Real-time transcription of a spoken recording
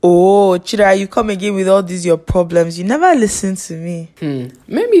Oh, Chira, you come again with all these your problems. You never listen to me.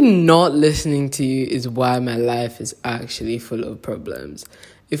 Maybe not listening to you is why my life is actually full of problems.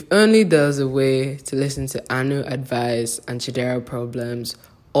 If only there was a way to listen to Anu advice and Chidera problems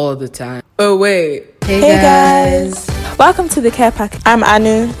all the time. Oh, wait. Hey guys. Welcome to the Care Pack. I'm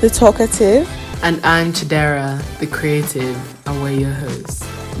Anu, the talkative. And I'm Chidera, the creative, and we're your hosts.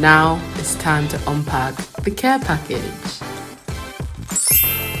 Now it's time to unpack the care package.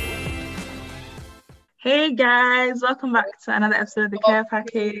 Hey guys, welcome back to another episode of the Care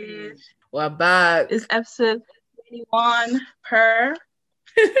Package. We're back. It's episode 21 per.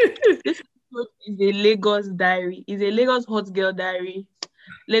 This episode is a Lagos diary. It's a Lagos hot girl diary.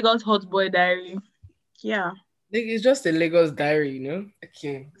 Lagos hot boy diary. Yeah. It's just a Lagos diary, you know?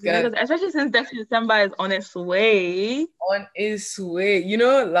 Okay. Lagos, especially since Detty December is on its way. On its way. You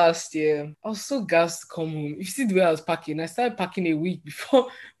know, last year, I was so gassed to come home. You see the way I was packing. I started packing a week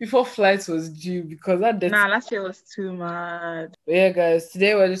before flights was due because last year was too mad. But yeah, guys,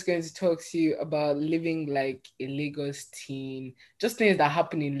 today we're just going to talk to you about living like a Lagos teen. Just things that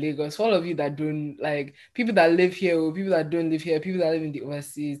happen in Lagos. For all of you that don't, like, people that live here or people that don't live here, people that live in the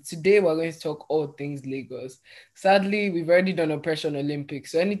overseas. Today we're going to talk all things Lagos. Sadly, we've already done Oppression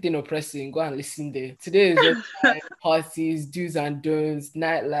Olympics, so anything oppressing, go and listen there. Today is just parties, do's and don'ts,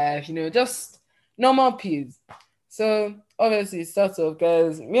 nightlife, you know, just normal peas. So obviously, it starts off,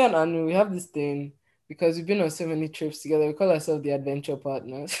 guys. Me and Anu, we have this thing because we've been on so many trips together. We call ourselves the adventure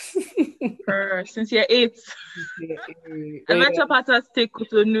partners. Since year 8. Adventure partners take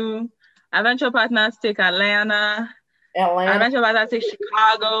Cotonou. Adventure partners take Atlanta. Adventure partners take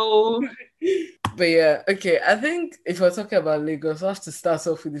Chicago. But yeah, okay. I think if we're talking about Lagos, we have to start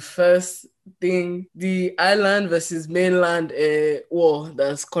off with the first thing: the island versus mainland war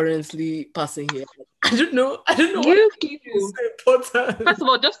that's currently passing here. I don't know. You people. So important. First of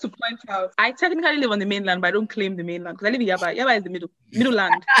all, just to point out, I technically live on the mainland, but I don't claim the mainland because I live in Yaba. Yaba is the middle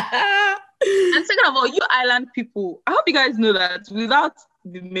land. And second of all, you island people, I hope you guys know that without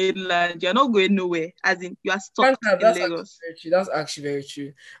the mainland, you're not going nowhere. As in, you are stuck in Lagos. That's actually very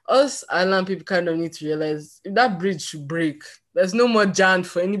true. Us island people kind of need to realize if that bridge should break, there's no more jam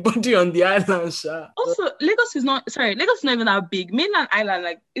for anybody on the island, sha. Also, Lagos is not even that big. Mainland island,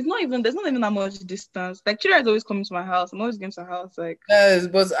 like, there's not even that much distance. Like, Chira is always coming to my house. I'm always going to her house. Like, yes,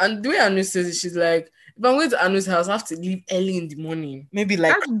 but and the way Anu says it, she's like, if I'm going to Anu's house, I have to leave early in the morning. Maybe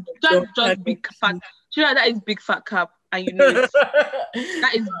like that's just big fat. Chira, that is big fat cap, and you know it.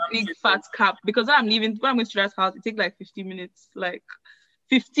 That is big fat cap because when I'm going to Chira's house, it takes like 15 minutes, like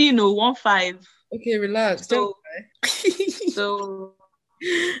 15 or 15. Okay, relax. So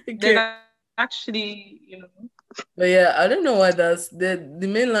okay. Actually, you know. But yeah, I don't know why that's the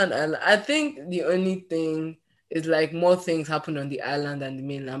mainland island. I think the only thing is like more things happen on the island than the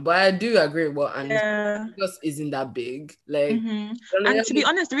mainland. But I do agree with what Anna just isn't that big. Like, and to be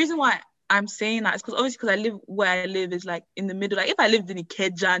honest, the reason why I'm saying that is because I live where I live is like in the middle. Like, if I lived in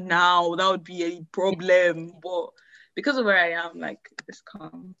Ikeja now, that would be a problem. But because of where I am, like, it's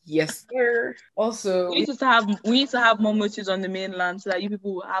calm. Yes, sir. Also, we need to have more motives on the mainland so that you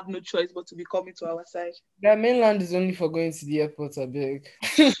people will have no choice but to be coming to our side. The mainland is only for going to the airport, I beg.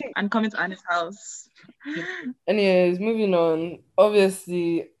 And coming to Annie's house. Anyways, moving on.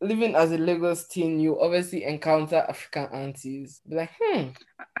 Obviously, living as a Lagos teen, you obviously encounter African aunties. Be like,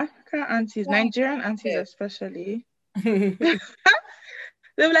 African aunties, Nigerian aunties especially.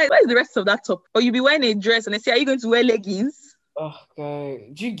 They'll be like, where's the rest of that top? Or you'll be wearing a dress and they say, are you going to wear leggings? Oh,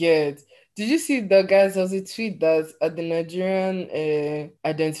 God. Did you see the guys? There was a tweet that at the Nigerian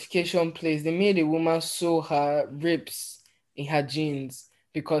identification place, they made a woman sew her ribs in her jeans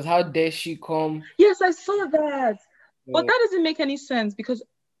because how dare she come? Yes, I saw that. But that doesn't make any sense because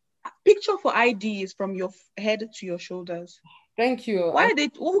picture for ID is from your head to your shoulders. Thank you.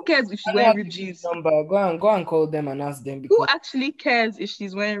 Who cares if she's wearing ripped jeans? Go and call them and ask them. Who actually cares if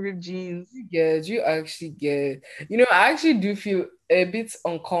she's wearing ripped jeans? You actually get. You know, I actually do feel a bit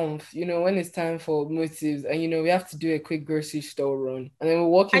uncomfortable, you know, when it's time for motives and, you know, we have to do a quick grocery store run. And then we're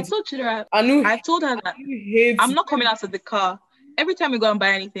walking. I told her that I'm not coming out of the car. Every time we go and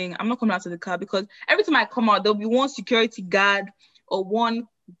buy anything, I'm not coming out of the car because every time I come out, there'll be one security guard or one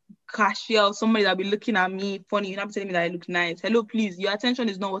cashier or somebody that'll be looking at me funny. You're not telling me that I look nice. Hello, please. Your attention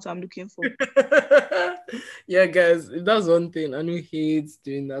is not what I'm looking for. Yeah, guys, that's one thing. I know hates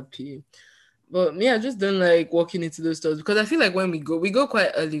doing that pee. But me, I just don't like walking into those stores because I feel like when we go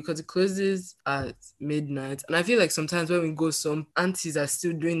quite early because it closes at midnight. And I feel like sometimes when we go, some aunties are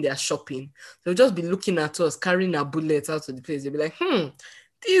still doing their shopping. They'll just be looking at us, carrying our bullets out of the place. They'll be like,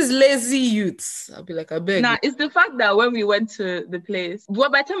 These lazy youths. I'll be like, I beg. Nah, it's the fact that when we went to the place, well,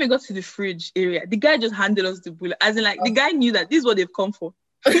 by the time we got to the fridge area, the guy just handed us the bullet. As in, like, the guy knew that this is what they've come for.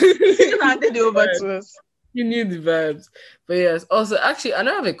 He just handed it over to us. You knew the vibes. But yes, also, actually, I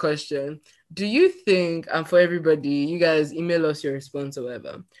now have a question. Do you think, and for everybody, you guys email us your response or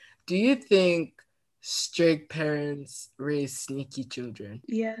whatever, do you think strict parents raise sneaky children?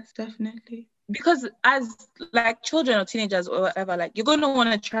 Yes, definitely. Because as like children or teenagers or whatever, like you're gonna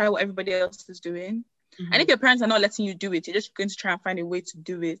want to try what everybody else is doing. Mm-hmm. And if your parents are not letting you do it, you're just going to try and find a way to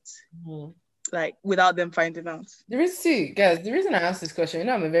do it. Mm-hmm. Like without them finding out. The reason I asked this question,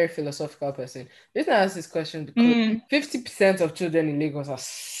 I'm a very philosophical person. The reason I asked this question because 50% of children in Lagos are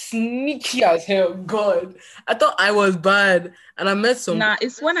sneaky as hell. God, I thought I was bad, and I met some. Nah,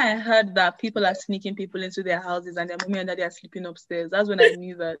 it's when I heard that people are sneaking people into their houses and their mommy and daddy are sleeping upstairs. That's when I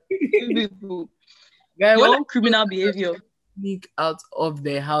knew that people, your own criminal behavior. Sneak out of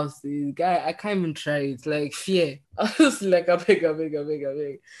their houses, guy. I can't even try it. Like fear. I was like, I beg.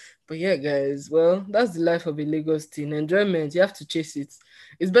 But yeah, guys, well, that's the life of a Lagos teen. Enjoyment, you have to chase it.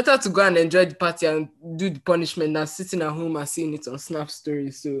 It's better to go and enjoy the party and do the punishment than sitting at home and seeing it on Snap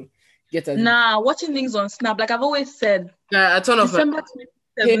stories. So get at watching things on Snap, like I've always said. Yeah, I turn off December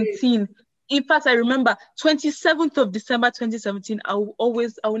 2017. Hey. In fact, I remember 27th of December 2017. I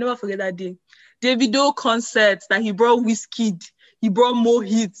will never forget that day. Davido concert that he brought Wizkid. He brought more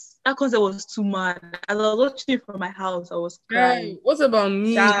hits. That concert was too mad. As I was watching it from my house, I was crying. What about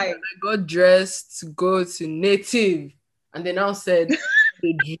me? I got dressed to go to Native, and they now said,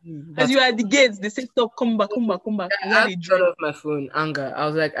 as you are at the gates, they said, "Stop, come back." I turned off my phone, anger. I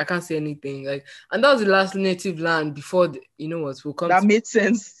was like, I can't say anything. Like, and that was the last Native land before. You know what? We'll come. That made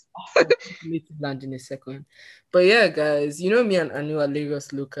sense. Native land in a second. But yeah, guys, me and Anu are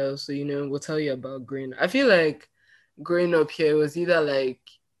Lagos locals, so we'll tell you about growing. I feel like growing up here was either like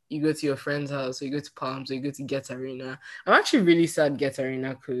you go to your friend's house or you go to Palms or you go to Get Arena. I'm actually really sad Get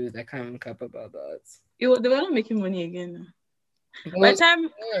Arena closed. I can't even cap about that. They were not making money again. By the time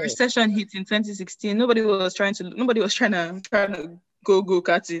recession hit in 2016, nobody was trying to go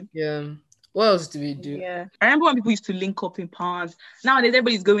karting. Yeah. What else do we do? Yeah. I remember when people used to link up in Palms. Nowadays,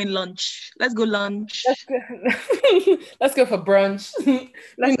 everybody's going lunch. Let's go lunch. Let's go for brunch.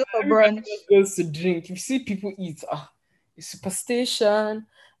 Let's go for brunch. Goes to drink. You see people eat. It's superstition.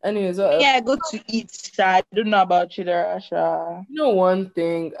 Anyways, go to eat. I don't know about you there, Asha. One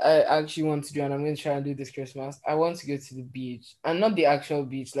thing I actually want to do, and I'm going to try and do this Christmas, I want to go to the beach. And not the actual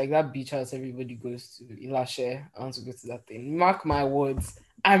beach, like that beach house everybody goes to in Lashe. I want to go to that thing. Mark my words.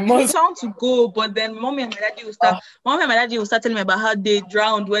 I must want to go, but then mommy and my daddy will start. Mommy and my daddy will start telling me about how they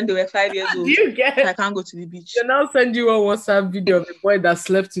drowned when they were 5 years old. You get? So I can't go to the beach. Then I'll send you a WhatsApp video of a boy that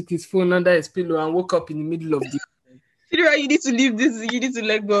slept with his phone under his pillow and woke up in the middle of the. You need to leave this. You need to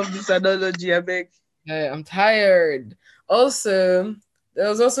let go of this analogy, I beg. Yeah, I'm tired. Also, there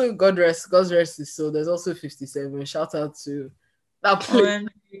was also God's rest his soul. There's also 57. Shout out to that place.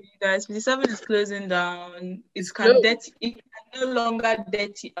 Guys, 57 is closing down. It can no longer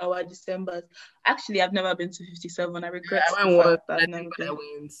dirty our Decembers. Actually, I've never been to 57. I regret I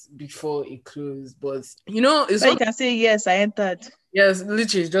went before it closed, but it's you can say yes, I entered. Yes,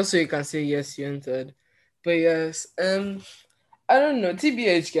 literally, just so you can say yes, you entered. But yes, I don't know,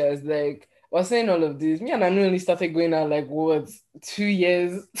 TBH guys, like was saying all of this. Me and Anu only started going out like 2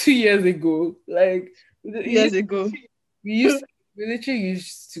 years ago. Like years ago. We literally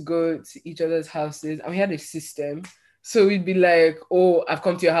used to go to each other's houses and we had a system. So we'd be like, oh, I've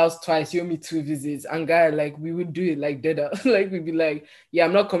come to your house twice, you owe me 2 visits. And guy, like we would do it like dead. Like we'd be like, yeah,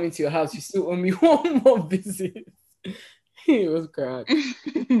 I'm not coming to your house, you still owe me 1 more visit. It was crap.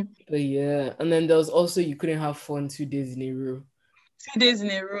 But yeah, and then there was also you couldn't have fun 2 days in a row. 2 days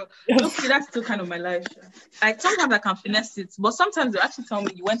in a row. Okay, that's still kind of my life. Like sometimes I can finesse it, but sometimes they actually tell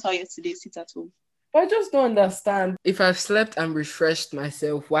me you went out yesterday, sit at home. I just don't understand. If I've slept and refreshed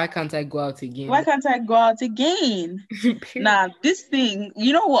myself, why can't I go out again? Nah, this thing,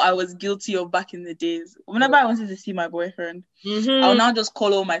 you know what I was guilty of back in the days? Whenever I wanted to see my boyfriend, I'll now just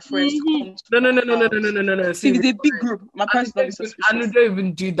call all my friends to come to No. See, it's a big group. My parents don't be suspicious. I don't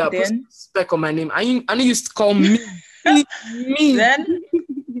even do that. Put spec on my name. I know you used to call me. me. Then?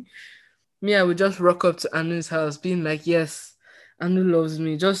 Me, I would just rock up to Anu's house being like, yes, Anu loves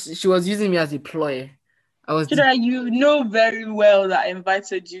me. She was using me as a ploy. You know very well that I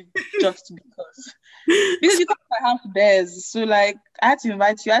invited you just because you come to my house bears. So like I had to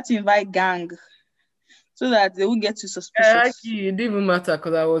invite gang so that they won't get too suspicious. It didn't even matter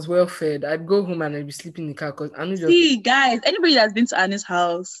because I was well fed. I'd go home and I'd be sleeping in the car because Anu just... See guys, anybody that's been to Anu's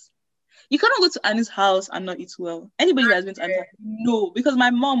house, You cannot go to Annie's house and not eat well. Anybody that's been to Annie's house, no. Because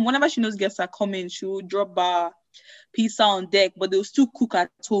my mom, whenever she knows guests are coming, she will drop bar, pizza on deck, but they'll still cook at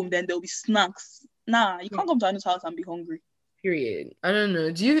home. Then there'll be snacks. Nah, you can't come to Annie's house and be hungry. Period. I don't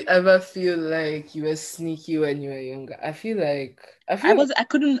know. Do you ever feel like you were sneaky when you were younger? I couldn't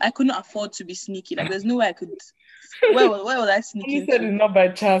afford to be sneaky. Like there's no way I could. Where was I sneaking? You said it's not by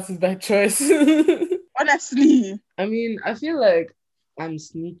chance, it's by choice. Honestly. I mean, I feel like I'm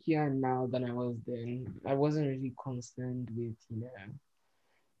sneakier now than I was then. I wasn't really concerned with,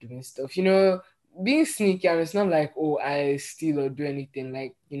 doing stuff. Being sneaky, and it's not like, oh, I steal or do anything.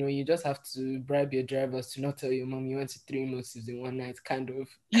 Like, you just have to bribe your drivers to not tell your mom you went to 3 motives in one night, kind of.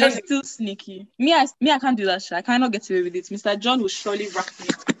 You're still sneaky. Me, I can't do that shit. I cannot get away with it. Mr. John will surely rack me.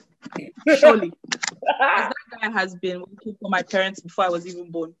 Surely. That guy has been working for my parents before I was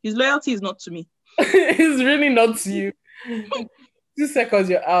even born. His loyalty is not to me. It's really not to you. 2 seconds,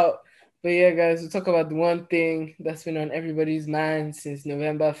 you're out. But yeah, guys, we'll talk about the one thing that's been on everybody's mind since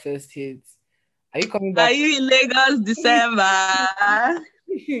November 1st hit. Are you coming back? Are you in Lagos, December?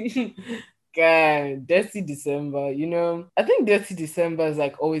 God, Detty December. I think Detty December has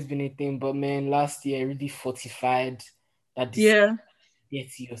like always been a thing, but man, last year really fortified that. Yeah.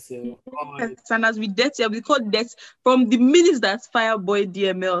 Detty yourself. Yes, and as we Detty, we call Detty from the minutes that Fireboy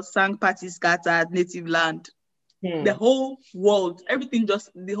DML sang Party Scattered, Native Land. The whole world, everything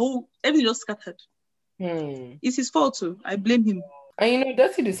just scattered. It's his fault too. I blame him. And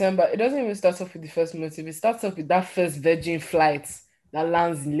Detty December, it doesn't even start off with the first motive. It starts off with that first Virgin flight that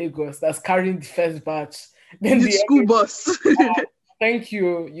lands in Lagos, that's carrying the first batch. Then the school bus. Thank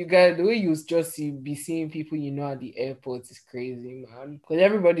you. You guys, the way you just be seeing people at the airport is crazy, man. Because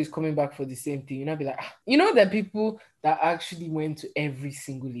everybody's coming back for the same thing. Be like, the people that actually went to every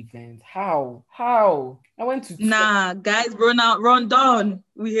single event. How? I went to... Nah, guys, run down.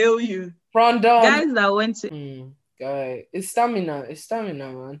 We hail you. Run down. Guys that went to... Guy, it's stamina,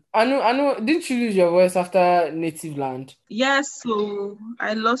 man. I know. Didn't you lose your voice after Native Land? Yes, so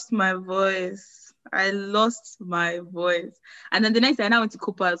I lost my voice. And then the next day I went to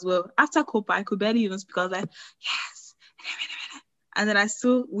Copa as well. After Copa, I could barely even speak. I was like, yes. And then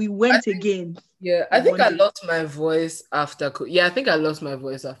we went again. Yeah, I think I lost my voice after Copa. Yeah, I think I lost my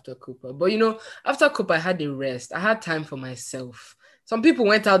voice after Copa. But after Copa, I had a rest. I had time for myself. Some people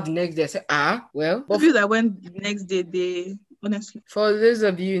went out the next day and said, well. The people that went the next day, they honestly. For those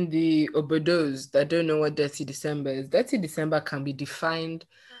of you in the obodos that don't know what Detty December is, Detty December can be defined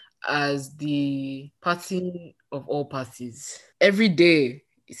as the party of all parties. Every day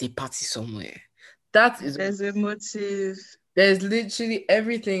is a party somewhere. There's a motive. There's literally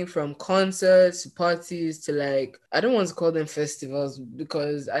everything from concerts to parties to I don't want to call them festivals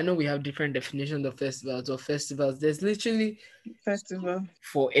because I know we have different definitions of festivals. There's literally festival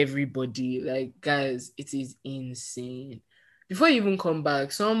for everybody. Guys, it is insane. Before you even come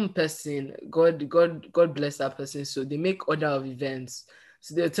back, some person, God bless that person, so they make order of events.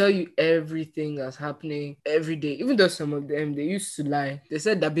 So they'll tell you everything that's happening every day. Even though some of them, they used to lie. They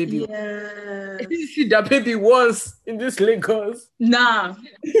said that baby... Yes. You see that baby was in this Lagos. Nah.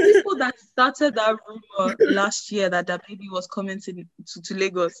 People that started that rumor last year that baby was coming to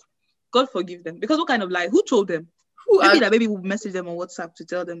Lagos, God forgive them. Because what kind of lie? Who told them? Maybe that baby would message them on WhatsApp to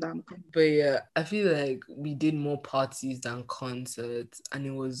tell them that I'm coming. But yeah, I feel like we did more parties than concerts, and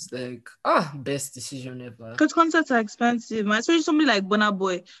it was best decision ever. Because concerts are expensive, man. Especially somebody like Burna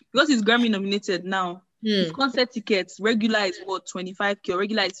Boy, because he's Grammy nominated now. His concert tickets regular is 25k, or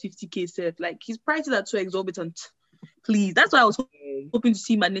regular is 50k set. His prices are too exorbitant. Please, that's why I was hoping to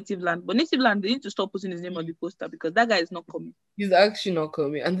see my Native Land. But Native Land, they need to stop putting his name on the poster because that guy is not coming. He's actually not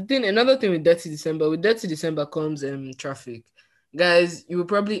coming. And another thing with Detty December comes traffic. Guys, you will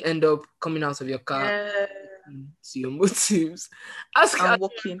probably end up coming out of your car to your motives. I'm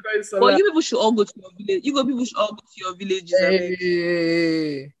walking. But you people should all go to your village. People should all go to your villages.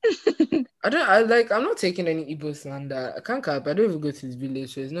 I'm not taking any Igbo slander. I can't cap. I don't even go to this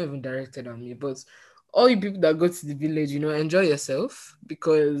village, so it's not even directed at me. But all you people that go to the village, enjoy yourself.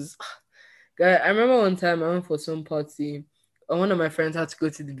 Because, guys, I remember one time I went for some party. And one of my friends had to go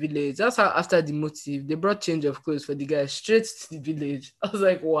to the village. That's how after the motive, they brought change of clothes for the guy straight to the village. I was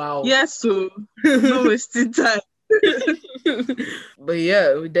like, wow. Yes, so no wasting time. But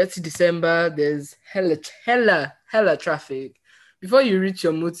yeah, with Detty December, there's hella traffic before you reach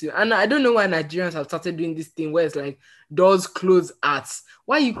your motive. And I don't know why Nigerians have started doing this thing where it's like doors close at.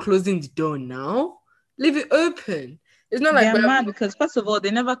 Why are you closing the door now? Leave it open. It's not like they're mad because first of all,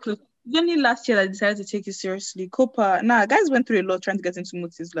 they never closed. Only last year I decided to take it seriously. Copa, guys went through a lot trying to get into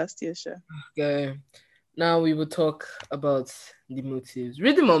motives last year, sure. Okay. Now we will talk about the motives.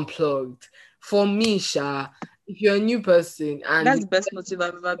 Rhythm Unplugged. For me, Sha, if you're a new person and That's the best motive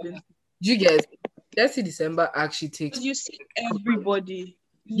I've ever been. you guys, Detty December actually takes. You see everybody.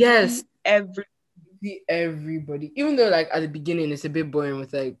 Yes, See everybody. Even though like at the beginning it's a bit boring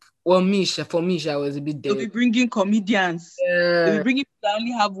with like, well, for me, Sha was a bit They'll dead. be bringing comedians. They'll Yeah. be bringing people that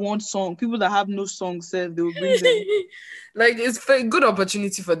only have one song. People that have no song, they will bring them. Like it's a good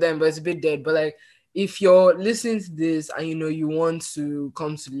opportunity for them, but it's a bit dead. But like if you're listening to this and you want to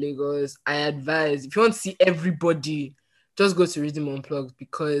come to Lagos, I advise if you want to see everybody, just go to Rhythm Unplugged,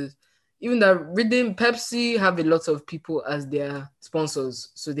 because even that Rhythm Pepsi have a lot of people as their sponsors,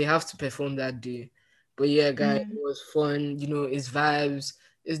 so they have to perform that day. But yeah, guys, it was fun. It's vibes.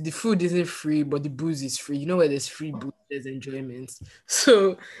 The food isn't free, but the booze is free. Where there's free booze, there's enjoyment.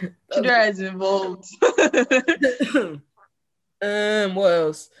 So Chidera is involved. What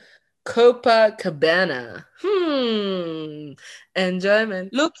else? Copacabana.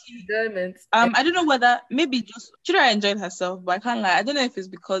 Enjoyment. Enjoyment. I don't know whether maybe just Chidera enjoyed herself, but I can't lie. I don't know if it's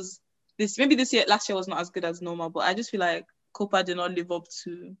because last year was not as good as normal, but I just feel like Copa did not live up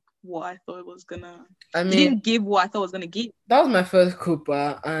to what I thought it was gonna. It didn't give what I thought it was gonna give. That was my first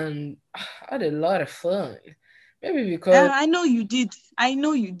Copa, and I had a lot of fun. Maybe because I know you did.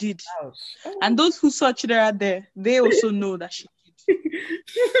 And those who saw Chidera there, they also know that she did.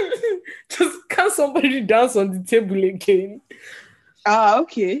 Just can't somebody dance on the table again?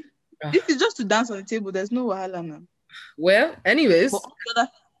 Okay. If it's just to dance on the table, there's no wahala now. Well, anyways, but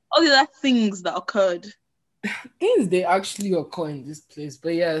all the other things that occurred. Things they actually occur in this place.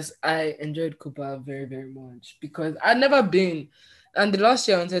 But yes, I enjoyed Copa very, very much because I'd never been. And the last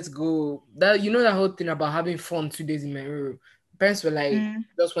year I wanted to go. That whole thing about having fun 2 days in my room. Parents were like,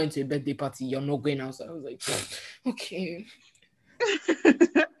 just went to a birthday party, you're not going outside. I was like, okay.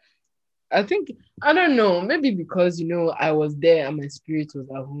 I don't know, maybe because I was there and my spirit was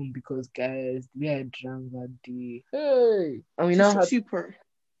at home, because guys, we had drank that day. Hey, and we now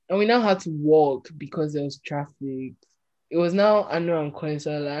had to walk because there was traffic. It was now Anu and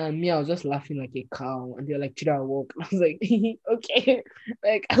Coinsel, and me, I was just laughing like a cow, and they're like, "Should I walk?" I was like, "Okay."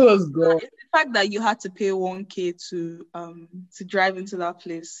 Like I was gone. It's the fact that you had to pay 1K to drive into that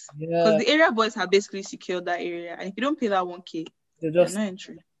place, because the area boys have basically secured that area, and if you don't pay that 1K, you're not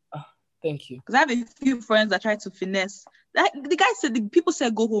entering. Thank you. Because I have a few friends that tried to finesse. The guy said, the people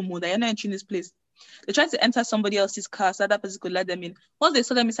said, "Go home, that you're not entering this place." They tried to enter somebody else's car so that person could let them in. Once they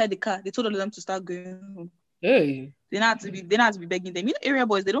saw them inside the car, they told all of them to start going home. Hey. They not have to be begging them. Area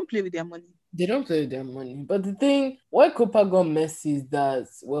boys, they don't play with their money. They don't play with their money. But the thing, why Copa got messy is that,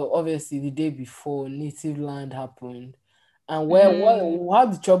 well, obviously the day before Native Land happened. And how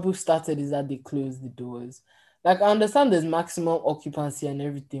the trouble started is that they closed the doors. Like, I understand there's maximum occupancy and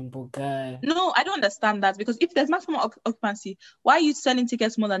everything, but guy. No, I don't understand that, because if there's maximum occupancy, why are you selling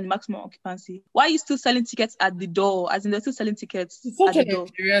tickets more than the maximum occupancy? Why are you still selling tickets at the door? As in, they're still selling tickets it's such at the door.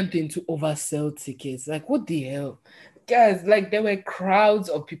 It's such an Nigerian thing to oversell tickets. Like, what the hell? Guys, like, there were crowds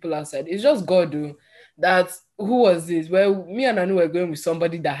of people outside. It's just God, though. Who was this? Well, me and Anu were going with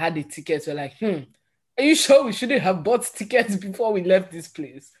somebody that had a ticket. We're like, are you sure we shouldn't have bought tickets before we left this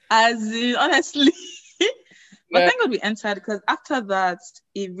place? As in, honestly. But thank God we entered, because after that,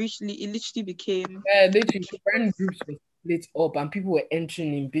 it literally became... Yeah, literally, friend groups were split up and people were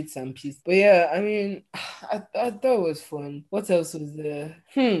entering in bits and pieces. But yeah, I mean, I thought it was fun. What else was there?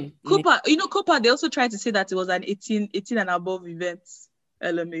 Copa, Copa, they also tried to say that it was an 18 and above event.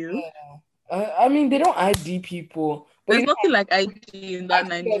 LMAO. Yeah. I mean, they don't ID people. But there's nothing like ID in that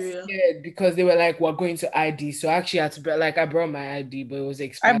Nigeria. Because they were like, we're going to ID. So I actually had to, I brought my ID, but it was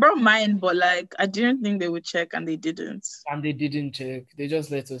expired. I brought mine, but I didn't think they would check, and they didn't. And they didn't check. They just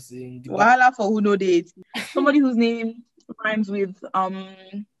let us in. Wahala for who know date. Somebody whose name rhymes with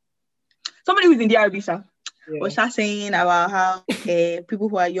somebody who's in the Arabisha. Was saying about how people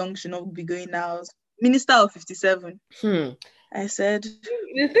who are young should not be going out. Minister of 57. I said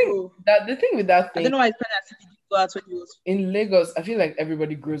the thing with that thing. I don't know why it's go out when he was in Lagos. I feel like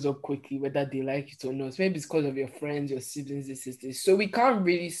everybody grows up quickly, whether they like it or not. Maybe it's because of your friends, your siblings, your sisters. So we can't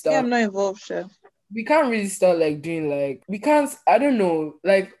really start. Yeah, I'm not involved, chef. We can't really start doing we can't. I don't know.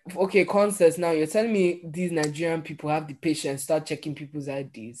 Okay, concerts now. You're telling me these Nigerian people have the patience start checking people's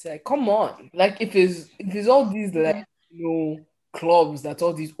IDs? Like, come on. If it's all these clubs that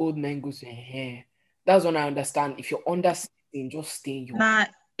all these old men go to here. That's when I understand. If you're under 16, just stay in your. Nah,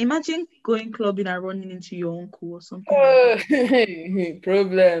 imagine going clubbing and running into your uncle or something.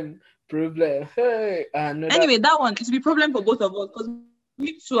 Problem. Hey, anyway, that one, it will be problem for both of us, because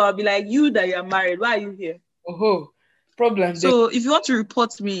me too, I'll be like, you that you're married, why are you here? Oh, problem. So if you want to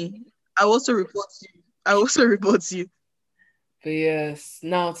report me, I will also report you. I also report you. But yes,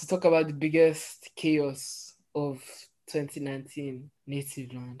 now to talk about the biggest chaos of 2019,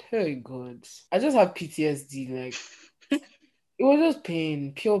 native land. Oh God, I just have PTSD. Like it was just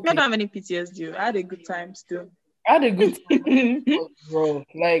pain, pure I don't pain. have any PTSD. I had a good time still. I had a good time, bro.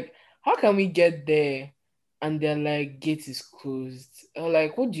 Like, how can we get there and they're like, gate is closed? I'm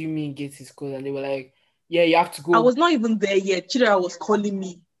like, what do you mean gate is closed? And they were like, yeah, you have to I go. was not even there yet. Chidera was calling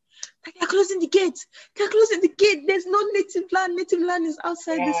me. Like, they're closing the gate. They're closing the gate. There's no native land. Native land is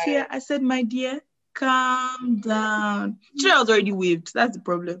outside this year. I said, my dear, calm down. Chidera was already waved. That's the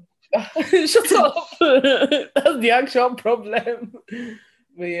problem. Shut up. That's the actual problem.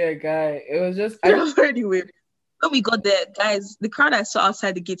 But yeah, guy, it was just Chidera was already waved. When we got there, guys, the crowd I saw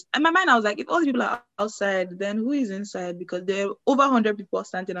outside the gate. In my mind, I was like, if all the people are outside, then who is inside? Because there are over 100 people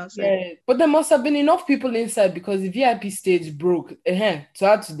standing outside. Yeah, but there must have been enough people inside because the VIP stage broke to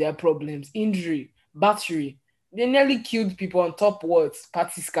add to their problems. Injury, battery. They nearly killed people on top words,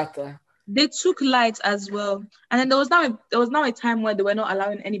 party scatter. They took lights as well. And then there was now a time where they were not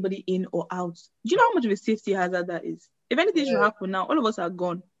allowing anybody in or out. Do you know how much of a safety hazard that is? If anything should happen now, all of us are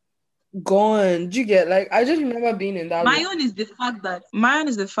gone. Gone. Do you get, like, I just remember being in that My own is the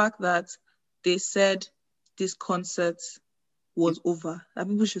fact that they said this concert was over, that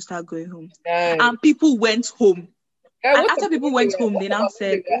people should start going home. And people went home. And after people went home, they now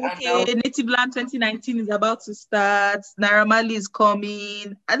said, okay, Native Land 2019 is about to start. Naira Marley is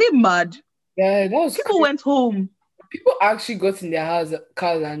coming. Are they mad? Yeah, that was people went home. People actually got in their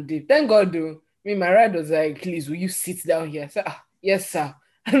cars and did. Thank God, though. My ride was like, please, will you sit down here? I said, yes, sir.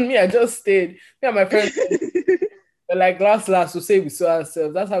 And me, I just stayed. Me and my friends were like, last, we'll say we saw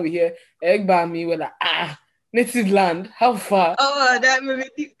ourselves. That's how we hear Egg by me. We're like, native land, how far? Oh, that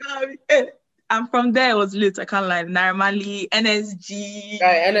made me and from there, it was lit. I can't lie. Naira Marley, NSG,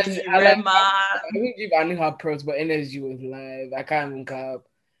 NSG. Rema. I didn't give any her pros, but NSG was live. I can't even cap.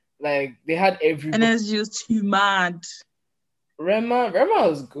 Like, they had everybody. NSG was too mad. Rema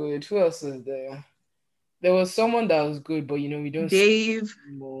was good. Who else was there? There was someone that was good, but we don't Dave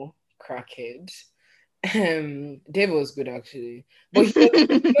see more crackhead. Dave was good actually, but he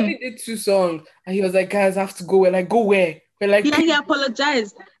only did 2 songs, and he was like, "Guys, I have to go." We're like, "Go where?" We're like, "Yeah." He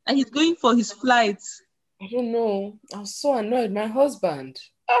apologized, and he's going for his flight. I don't know. I was so annoyed. My husband.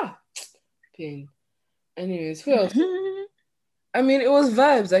 Pain. Anyways, who else? I mean, it was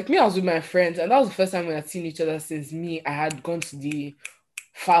vibes. Like me, I was with my friends, and that was the first time we had seen each other since I had gone to the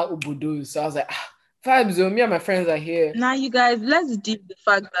far Obodos. So I was like, vibes, though. Me and my friends are here. Now, you guys, let's deep the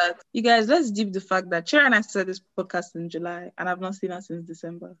fact that Chira and I started this podcast in July, and I've not seen her since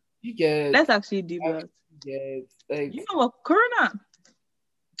December. Let's actually deep that. Like, you know what, Corona.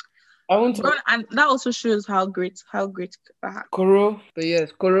 I want to, and that also shows how great. Koro, but yes,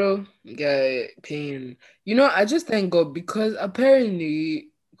 Koro, yeah, pain. I just thank God because apparently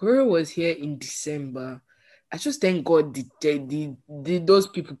Koro was here in December. I just thank God those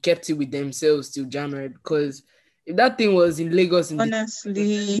people kept it with themselves till January, because if that thing was in Lagos,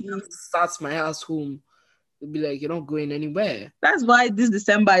 honestly, starts my house home, it'd be like, you're not going anywhere. That's why this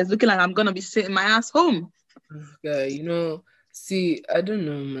December is looking like I'm gonna be sitting my ass home. Yeah, see, I don't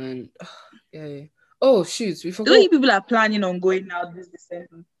know, man. Yeah. Oh shoot, we forgot. The way people are planning on going out this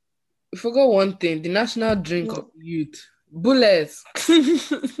December. We forgot one thing: the national drink of youth, bullets.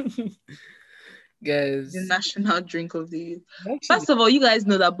 Guys, the national drink of the youth. First of all, you guys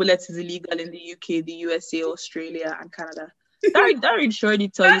know that bullets is illegal in the UK, the USA, Australia, and Canada. That should already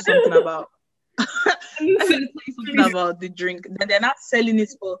tell you something about. Something about the drink. Then they're not selling it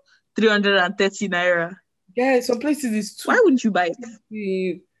for 330 naira. Yeah, some places is too. Why wouldn't you buy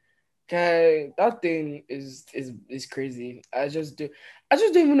it? Okay, that thing is crazy. I just don't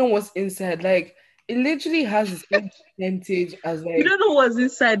even know what's inside. Like, it literally has the same percentage as like. You don't know what's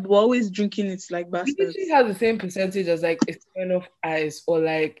inside. We're always drinking it like bastards. It literally has the same percentage as like a Smirnoff Ice or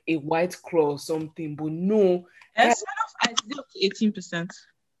like a White Claw or something, but no. Smirnoff Ice is up to 18%.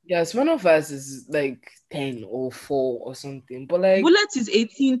 Yeah, Smirnoff Ice is like 10 or 4 or something, but like Bullet is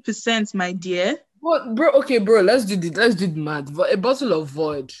 18%, my dear. But bro, let's do the math. A bottle of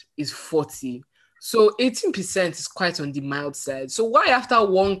vodka is 40, so 18% is quite on the mild side. So why after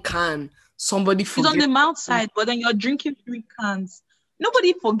one can somebody forget? It's on the mild side, but then you're drinking 3 cans.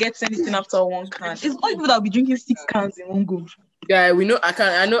 Nobody forgets anything after one can. It's only people that will be drinking 6 cans in one go. Yeah, we know.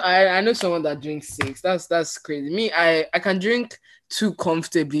 I know someone that drinks 6. That's crazy. Me, I can drink 2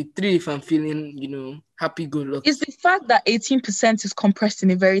 comfortably, 3 if I'm feeling, happy, good luck. It's the fact that 18% is compressed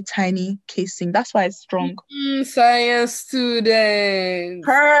in a very tiny casing. That's why it's strong. Science students.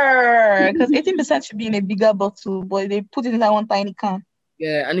 Because 18% should be in a bigger bottle, but they put it in that one tiny can.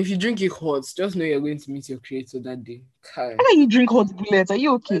 Yeah, and if you drink it hot, just know you're going to meet your creator that day. Kai. How can you drink hot bullets? Are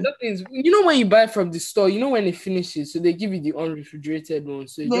you okay? That is, you know when you buy from the store, you know when it finishes, so they give you the unrefrigerated one.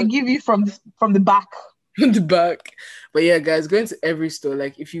 So you They just give you from the back. on the back. But yeah, guys, going to every store.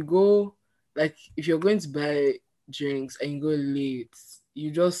 Like if you go, like if you're going to buy drinks and you go late, you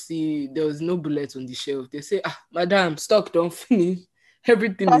just see there was no bullet on the shelf. They say, madam, stock don't finish.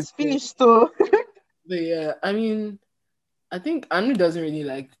 Everything is That's there. finished though. But yeah, I mean, I think Anu doesn't really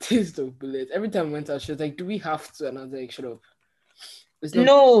like the taste of bullets. Every time we went out, she was like, "Do we have to?" And I was like, "Shut up." It's not.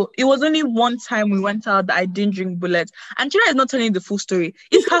 No, it was only one time we went out that I didn't drink bullets. And Chira is not telling the full story.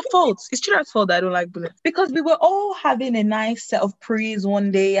 It's her fault. It's Chira's fault that I don't like bullets. Because we were all having a nice set of prees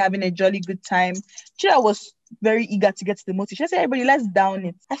one day, having a jolly good time. Chira was very eager to get to the motive. She said, everybody, let's down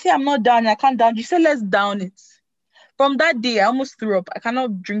it. I said, I'm not down it. I can't down it. She said, let's down it. From that day, I almost threw up. I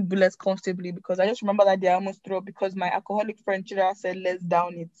cannot drink bullets comfortably because I just remember that day I almost threw up because my alcoholic friend Chira said, let's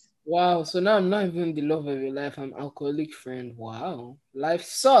down it. Wow. So now I'm not even the love of your life. I'm alcoholic friend. Wow. Life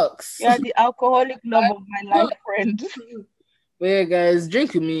sucks. You're the alcoholic love of my life friend. But yeah, guys,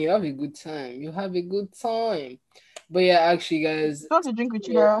 drink with me. You have a good time. You have a good time. But yeah, actually, guys, Don't you drink with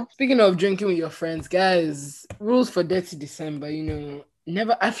Chira? speaking of drinking with your friends, guys, rules for Detty December,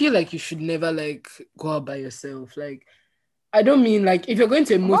 never, I feel like you should never like go out by yourself. Like, I don't mean like if you're going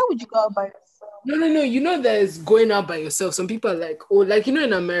to a Why would you go out by yourself? no. There's going out by yourself. Some people are like, oh, like in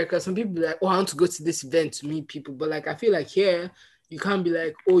America, some people are like, oh, I want to go to this event to meet people. But like, I feel like here, you can't be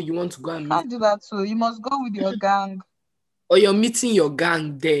like, oh, you want to go and meet, Can't do that too. You must go with your gang. or you're meeting your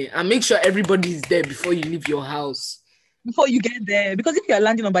gang there, and make sure everybody is there before you leave your house. Before you get there. Because if you're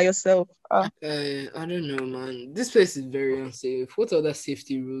landing on by yourself, I don't know, man. This place is very unsafe. What other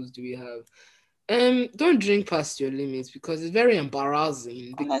safety rules do we have? Don't drink past your limits because it's very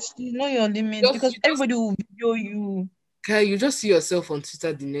embarrassing. honestly, know your limits because everybody will video you. Okay, you just see yourself on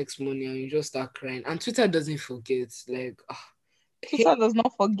Twitter the next morning and you just start crying. And Twitter doesn't forget. Like, Twitter does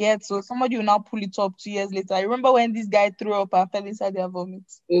not forget. So somebody will now pull it up 2 years later. I remember when this guy threw up and fell inside their vomit.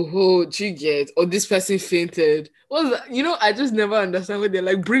 oh, you get, or this person fainted. What's that? I just never understand when they're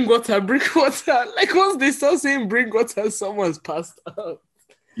like, bring water, bring water. Like, once they start saying bring water, someone's passed out.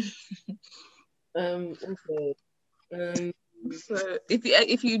 Okay. So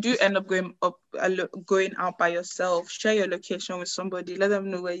if you do end up going out by yourself, share your location with somebody. Let them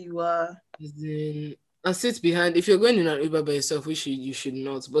know where you are. And sit behind. If you're going in an Uber by yourself, you should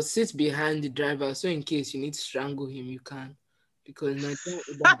not. But sit behind the driver, so in case you need to strangle him, you can. Because Nigerian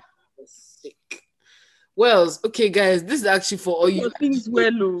Uber is sick. Well, okay, guys, this is actually for all you things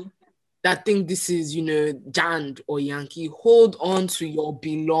well. that think this is, Jand or Yankee. Hold on to your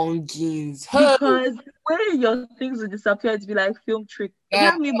belongings. Because when your things will disappear, it'll be like film trick.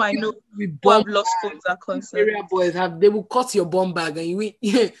 Yeah, me might know who have lost phones are concerned. Area boys they will cut your bum bag and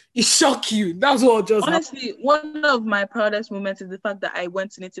it shock you. That's what just honestly happened. One of my proudest moments is the fact that I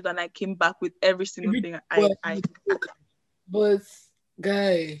went to native and I came back with every single thing I But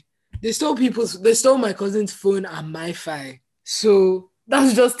guy, they stole my cousin's phone and my Wi-Fi. So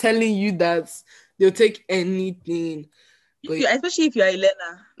that's just telling you that they'll take anything. Especially if you're a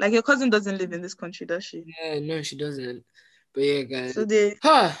learner. Like your cousin doesn't live in this country, does she? Yeah, no, she doesn't. But yeah, guys. So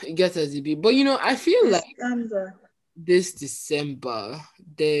it gets as it be. But I feel like this December,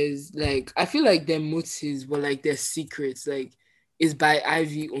 there's like I feel like their motives were like their secrets, like it's by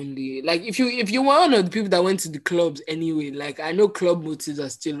Ivy only. Like if you're one of the people that went to the clubs anyway, like I know club motives are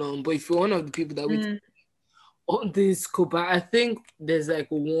still on, but if you're one of the people that went on this Copa, I think there's like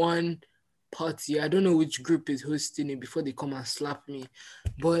one party. I don't know which group is hosting it before they come and slap me.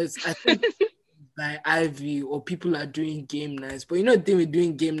 But I think by Ivy or people are doing game nights. But the thing with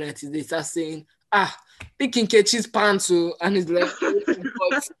doing game nights is they start saying, picking Kechi's pants, and it's like,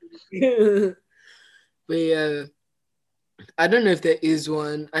 but yeah, I don't know if there is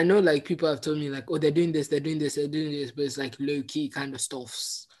one. I know like people have told me like, oh, they're doing this, but it's like low key kind of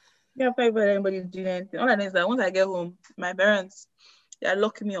stuffs. Yeah, probably anybody's doing anything. All I know is that once I get home, my parents, they're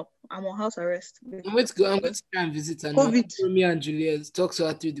locking me up. I'm on house arrest. I'm going to try and visit her. COVID. Romeo and Juliet, talk to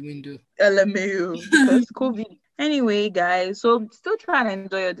her through the window. LMAO, because COVID. Anyway, guys, so still trying to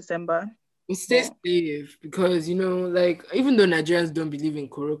enjoy your December. Stay safe because like even though Nigerians don't believe in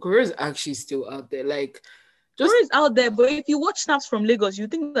Koro is actually still out there. Like Koro is out there, but if you watch snaps from Lagos, you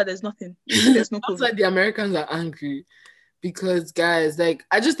think that there's nothing. You think there's no COVID. That's why the Americans are angry. Because guys, like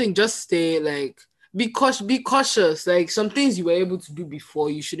I just think just stay like be cautious. Like some things you were able to do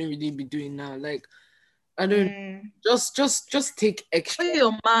before, you shouldn't really be doing now. Like I don't just take extra. Wear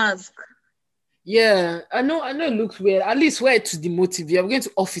your mask. Yeah, I know it looks weird. At least wear it to the motive. You're going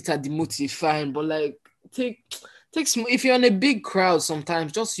to off it at the motive, fine. But like take If you're in a big crowd,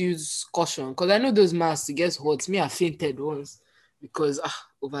 sometimes just use caution. Because I know those masks, it gets hot. Me, I fainted once because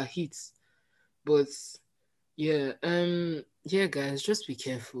overheat. But yeah, yeah, guys, just be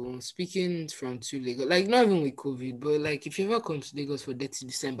careful. Speaking from to Lagos, like not even with COVID, but like if you ever come to Lagos for Detty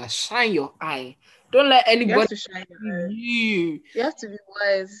December, shine your eye. Don't let You have anybody to shine your see eye. you. You have to be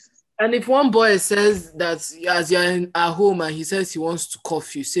wise. And if one boy says that as you're at home and he says he wants to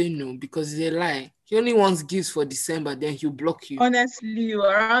cuff you, say no because it's a lie. He only wants gifts for December, then he'll block you. Honestly,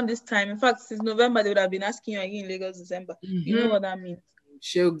 around this time, in fact, since November, they would have been asking you again in Lagos December. You know what that means.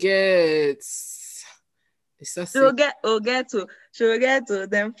 She'll get. She'll get to,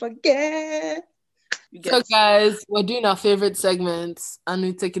 then forget. So, guys, we're doing our favorite segments.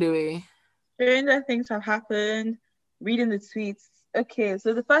 Anu, take it away. Stranger things have happened. Reading the tweets. Okay,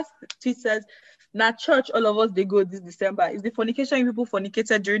 so the first tweet says, "Now church, all of us they go this December. Is the fornication people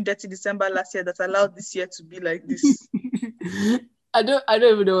fornicated during Dirty December last year that allowed this year to be like this?" I don't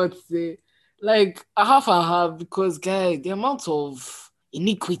even know what to say. Like a half and half because, guys, the amount of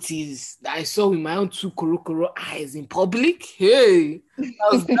iniquities that I saw with my own two koro eyes in public, hey, that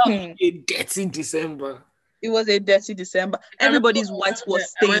was a dirty December. It was a dirty December. Everybody's white was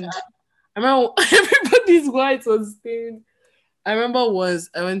stained. I remember everybody's white was stained. I remember once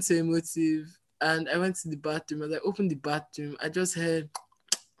I went to Emotive and I went to the bathroom. As I opened the bathroom, I just heard,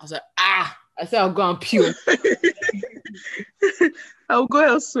 I was like, I said, I'll go and pee. I'll go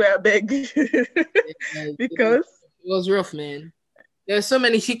elsewhere, beg. Because it was rough, man. There were so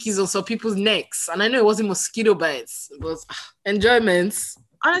many hickeys on some people's necks, and I know it wasn't mosquito bites, it was enjoyments.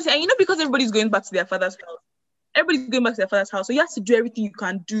 Honestly, and because everybody's going back to their father's house. Everybody's going back to their father's house, so you have to do everything you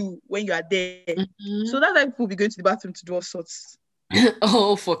can do when you are there. Mm-hmm. So that's why people will be going to the bathroom to do all sorts.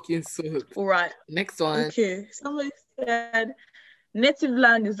 Oh, fucking so. All right. Next one. Okay. Somebody said, native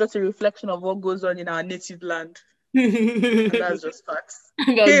land is just a reflection of what goes on in our native land. And that's just facts.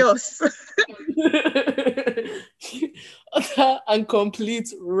 Chaos. Utter and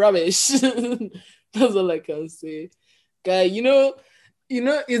complete rubbish. That's all I can say. Guy, you know,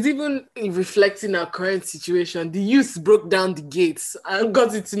 it's even reflecting our current situation. The youth broke down the gates and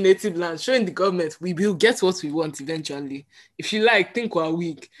got into native land, showing the government we will get what we want eventually. If you like, think we're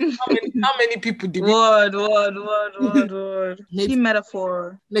weak. How many people did word. Key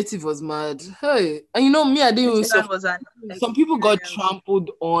metaphor. Native was mad. Hey, and me, I didn't even some people got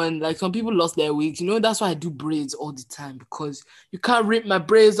trampled on, like some people lost their wigs. That's why I do braids all the time, because you can't rip my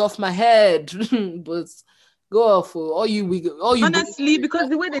braids off my head. But go off, all you honestly, because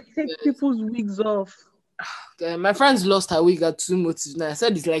the way they take people's wigs off. Okay, my friends lost her wig at 2 motives. Now I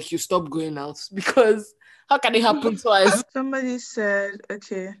said it's like you stop going out, because how can it happen twice? Somebody said,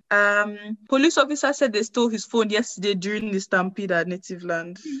 okay. Police officer said they stole his phone yesterday during the stampede at native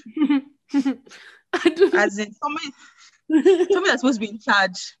land. As in somebody that's supposed to be in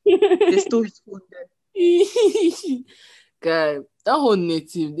charge. They stole his phone there. God, that whole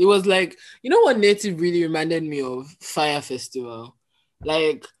native, it was like, what native really reminded me of? Fire Festival.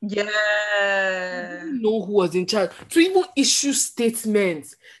 Like, yeah, I didn't know who was in charge to even issue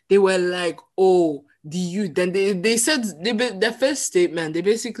statements. They were like, oh, the youth. Then they said their first statement, they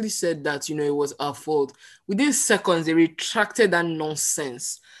basically said that it was our fault. Within seconds, they retracted that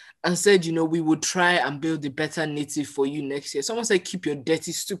nonsense and said, we would try and build a better native for you next year. Someone said, keep your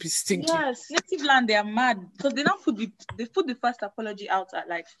dirty, stupid, stinky. Yes, native land, they are mad. So they now put the first apology out at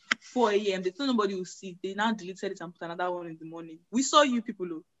like 4 a.m. They thought nobody will see. They now deleted it and put another one in the morning. We saw you,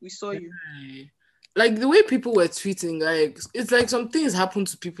 people. We saw you. Like the way people were tweeting, like it's like some things happened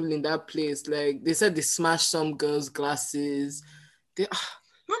to people in that place. Like they said they smashed some girls' glasses.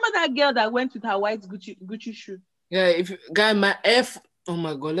 Remember that girl that went with her white Gucci shoe? Yeah, oh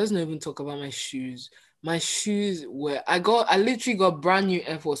my God, let's not even talk about my shoes. My shoes I literally got brand new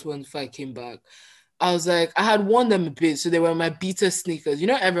Air Force One before I came back. I was like, I had worn them a bit, so they were my beater sneakers.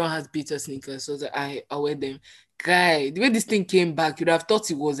 Everyone has beater sneakers, so I was like, I wear them. Guy, the way this thing came back, you'd have thought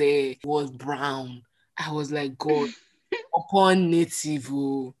it was brown. I was like, God, upon native.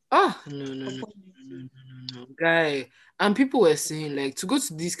 No. Guy. And people were saying, like, to go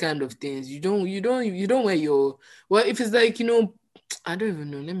to these kind of things, you don't wear your, well, if it's like, I don't even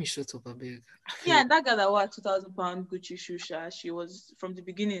know. Let me shut up a bit. Yeah, that girl that wore £2,000 Gucci shoe, she was from the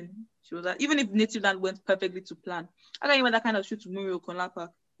beginning. She was even if native land went perfectly to plan. I can't even that kind of shoe to Muri Okonla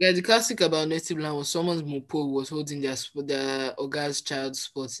Park. Yeah, the classic about native land was someone's mopo was holding their Oga's child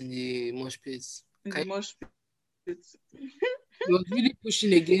spot in the mosh pit. The mosh pit. He was really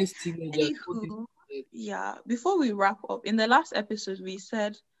pushing against teenagers. Yeah, before we wrap up, in the last episode, we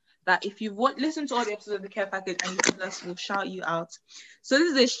said that if you've listened to all the episodes of the care package and you told us, we'll shout you out. So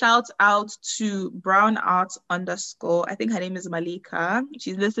this is a shout out to Brown Art _ I think her name is Malika.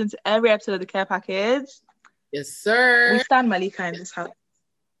 She's listened to every episode of the care package. Yes, sir. We stand Malika in this house.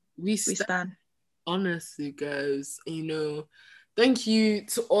 We stand. Honestly, guys, thank you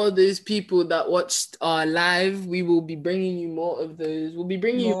to all those people that watched our live. We will be bringing you more of those. We'll be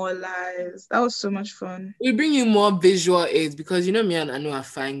bringing more lives. That was so much fun. We'll bring you more visual aids because me and I know are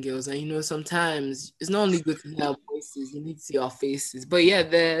fine girls, and sometimes it's not only good to hear our voices, you need to see our faces. But yeah,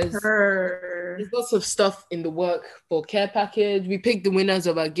 there's lots of stuff in the work for care package. We picked the winners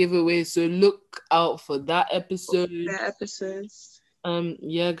of our giveaway, so look out for that episode. The episodes.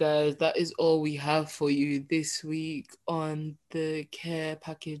 Yeah, guys, that is all we have for you this week on the Care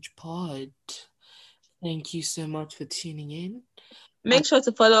Package Pod. Thank you so much for tuning in. Make sure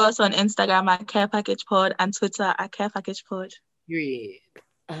to follow us on Instagram at Care Package Pod and Twitter at Care Package Pod. Great.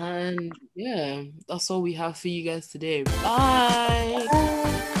 And yeah, that's all we have for you guys today. Bye.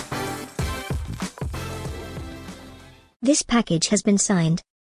 This package has been signed,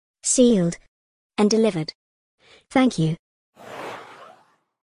 sealed, and delivered. Thank you.